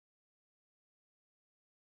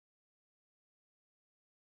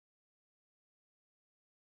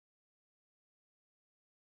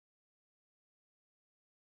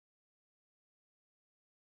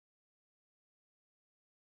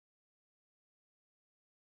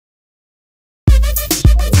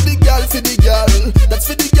for the girl. That's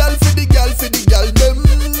for the girl, for the girl, for the girl. Them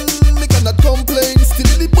me cannot complain.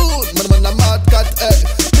 Still in the bone, man, I'm mad cat.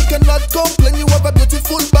 Me cannot complain. You have a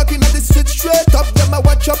beautiful back in the street. Straight up, them I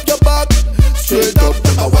watch up your back. Straight up,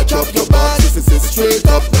 them I watch up your back. Straight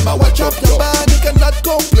up, them I watch up your back. You cannot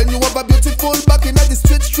complain. You have a beautiful back in the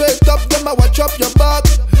street. Straight up, them I watch up your back.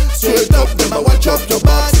 Straight up, them I watch up your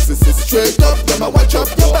back. Straight up, them I watch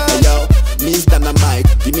up your back. Hey, yo, Miss Dynamite,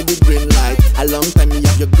 give me the green light. A long time me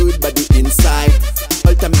have your good body inside.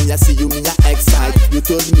 All time me I see you, me I excite. You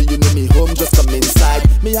told me you know me home, just come inside.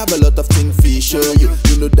 Me have a lot of things for show you.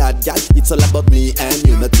 You know that, girl, it's all about me and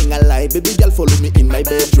you. Nothing I lie, baby girl, follow me in my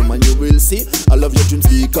bedroom and you will see all of your dreams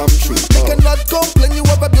become true. You cannot complain, you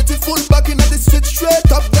have a beautiful back in the street.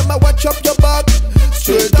 Straight up, them I watch up your back.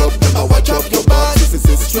 Straight up, them I watch up your back.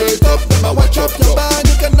 Straight up, them I watch up your back.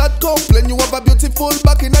 You cannot complain, you have a beautiful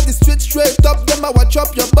back in the street. Straight up, them I watch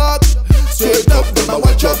up your back. Straight up, them I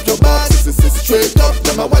watch up your back. Straight up,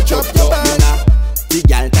 them I watch up your back. The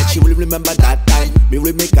girl that she will remember that time. Me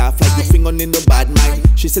will make her fly, good thing on in no bad mind.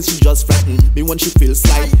 She says she just frightened me when she feels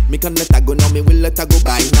slight. Me can let her go now, me will let her go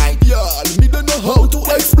by night. Yeah, me don't know how to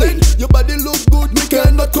explain. Your body look good, me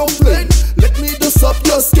cannot complain. Let me dust up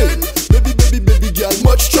your skin. Baby, baby, baby girl,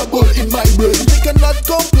 much trouble in my brain. Me cannot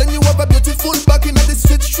complain, you have a beautiful back in the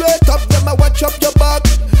street. Straight up, them I watch up your back.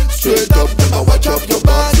 Straight up, them I watch up your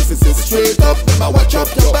back. Straight up, them I watch up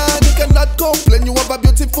your back. You cannot complain, you have a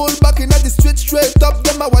beautiful back in the street. Straight up,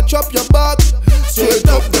 them I watch up your back. Straight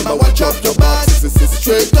up, them I watch up your back.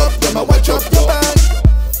 Straight up, them I watch up your back.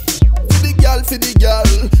 For the girl,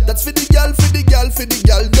 that's for the girl, for the girl, for the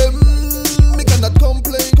girl. Them me cannot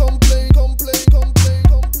complain, complain, complain, complain,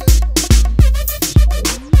 complain.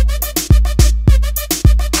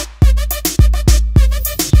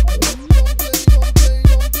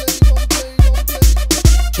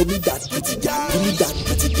 Show me that pretty girl, give me that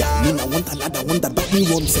pretty girl. Me I want another one that back me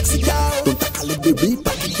one sexy girl. Don't tackle it, baby,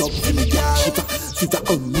 back it up for me, girl. Shiva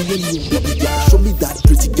on me and you, baby girl. Show me that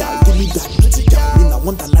pretty girl, give me that pretty girl. Me I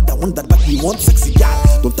want another one that back me one sexy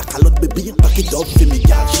girl. Don't tackle it, baby, back it up for me,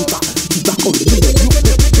 girl. Shiva on me and you,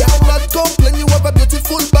 baby girl. I'm not complain, you have a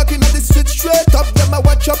beautiful back in the street. Straight up, them I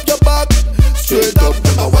watch up your back. Straight up,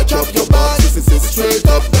 them I watch up your back. Straight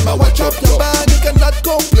up, them I watch up your back. You cannot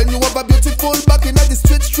complain, you have a beautiful back in the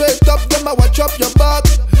street. Straight up, them I watch up your back.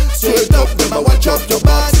 Straight up, them I watch up your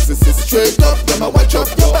back. Straight up, them I watch up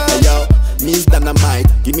your back. Hey, yo, Miss Dynamite,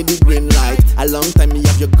 give me the green light. A long time me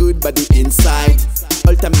have your good body inside.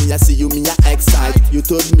 All time me I see you, me I excite. You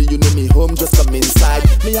told me you know me home, just come inside.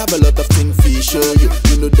 Me have a lot of things for show you.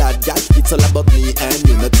 You know that, girl, it's all about me and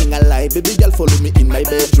you. Nothing I lie, baby girl, follow me in my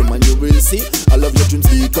bedroom and you will see all of your dreams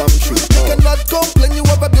become true. You cannot complain, you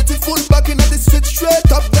have a beautiful back in the street.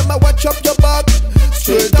 Straight up, them I watch up your back.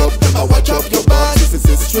 Straight up, them I watch up your back.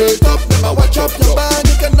 Straight up, them I watch up your back.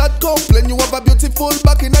 You cannot complain, you have a beautiful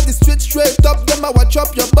back in the street. Straight up, them I watch up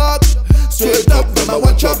your back. Straight up, them I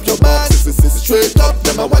watch up your back. Straight up,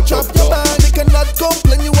 them I watch up your back. You cannot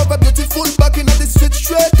complain, you have a beautiful back in the street.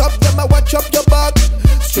 Straight up, them I watch up your back.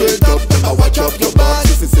 Straight up, them I watch up your back.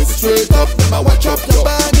 Straight up, them I watch up your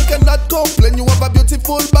back. You cannot complain, you have a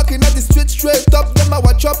beautiful back in the street. Straight up, them I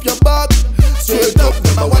watch up your back. Straight up,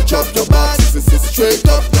 them I watch up your back. Straight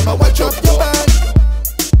up, them I watch up your back.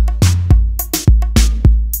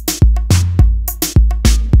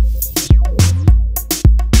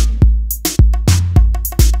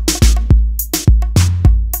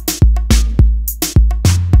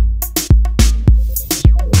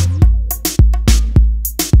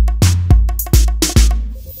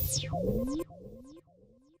 You